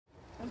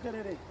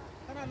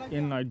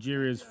In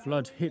Nigeria's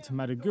flood-hit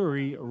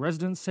Maiduguri,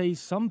 residents say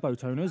some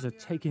boat owners are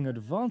taking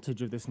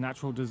advantage of this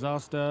natural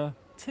disaster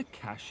to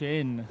cash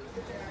in.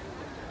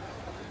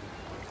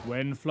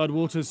 When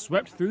floodwaters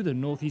swept through the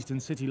northeastern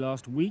city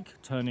last week,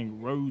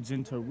 turning roads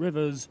into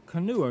rivers,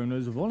 canoe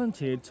owners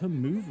volunteered to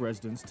move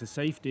residents to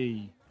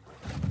safety.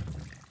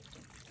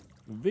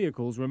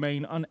 Vehicles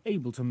remain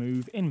unable to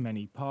move in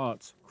many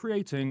parts,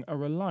 creating a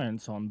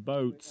reliance on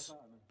boats.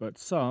 But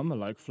some,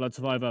 like flood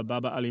survivor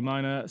Baba Ali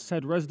Miner,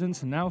 said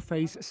residents now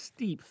face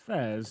steep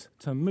fares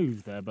to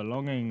move their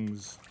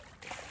belongings.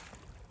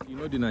 You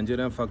know the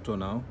Nigerian factor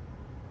now?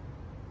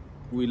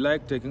 We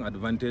like taking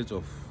advantage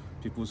of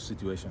people's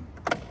situation.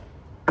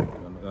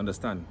 You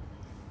understand?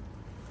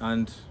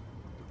 And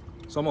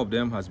some of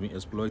them has been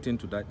exploiting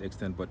to that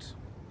extent, but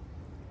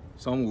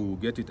some will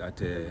get it at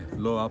a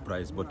lower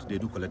price, but they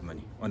do collect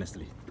money,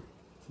 honestly.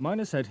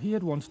 Miner said he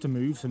had wanted to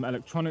move some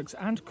electronics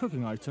and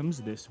cooking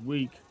items this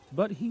week,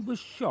 but he was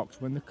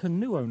shocked when the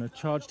canoe owner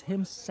charged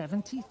him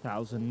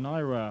 70,000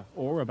 naira,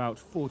 or about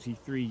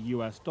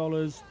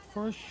 $43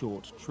 for a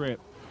short trip.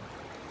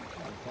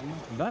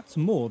 That's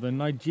more than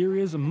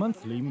Nigeria's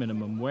monthly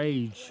minimum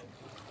wage.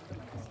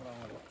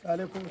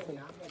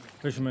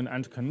 Fisherman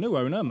and canoe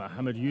owner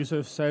Mohammed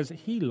Yusuf says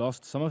he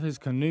lost some of his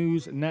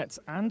canoes, nets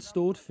and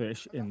stored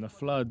fish in the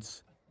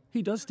floods.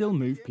 He does still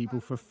move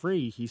people for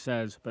free, he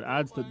says, but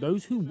adds that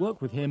those who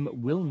work with him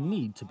will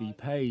need to be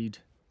paid.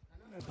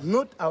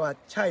 Not our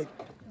child,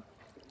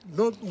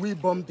 not we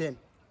bomb them.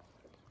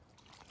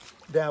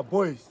 They are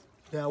boys,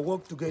 they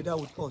work together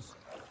with us.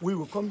 We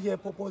will come here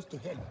purpose to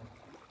help.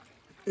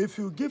 If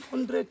you give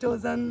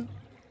 100,000,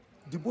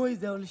 the boys,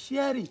 they will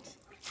share it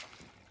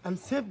and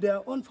save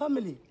their own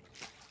family.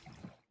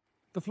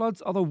 The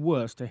floods are the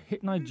worst to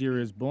hit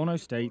Nigeria's Borno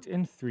state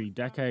in 3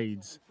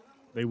 decades.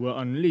 They were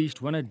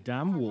unleashed when a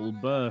dam wall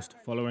burst,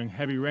 following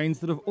heavy rains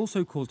that have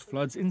also caused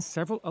floods in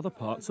several other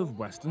parts of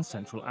West and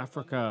Central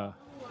Africa.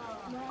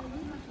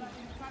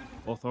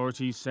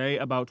 Authorities say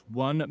about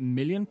 1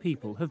 million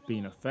people have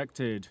been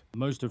affected,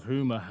 most of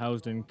whom are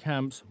housed in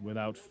camps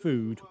without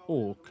food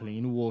or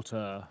clean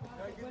water.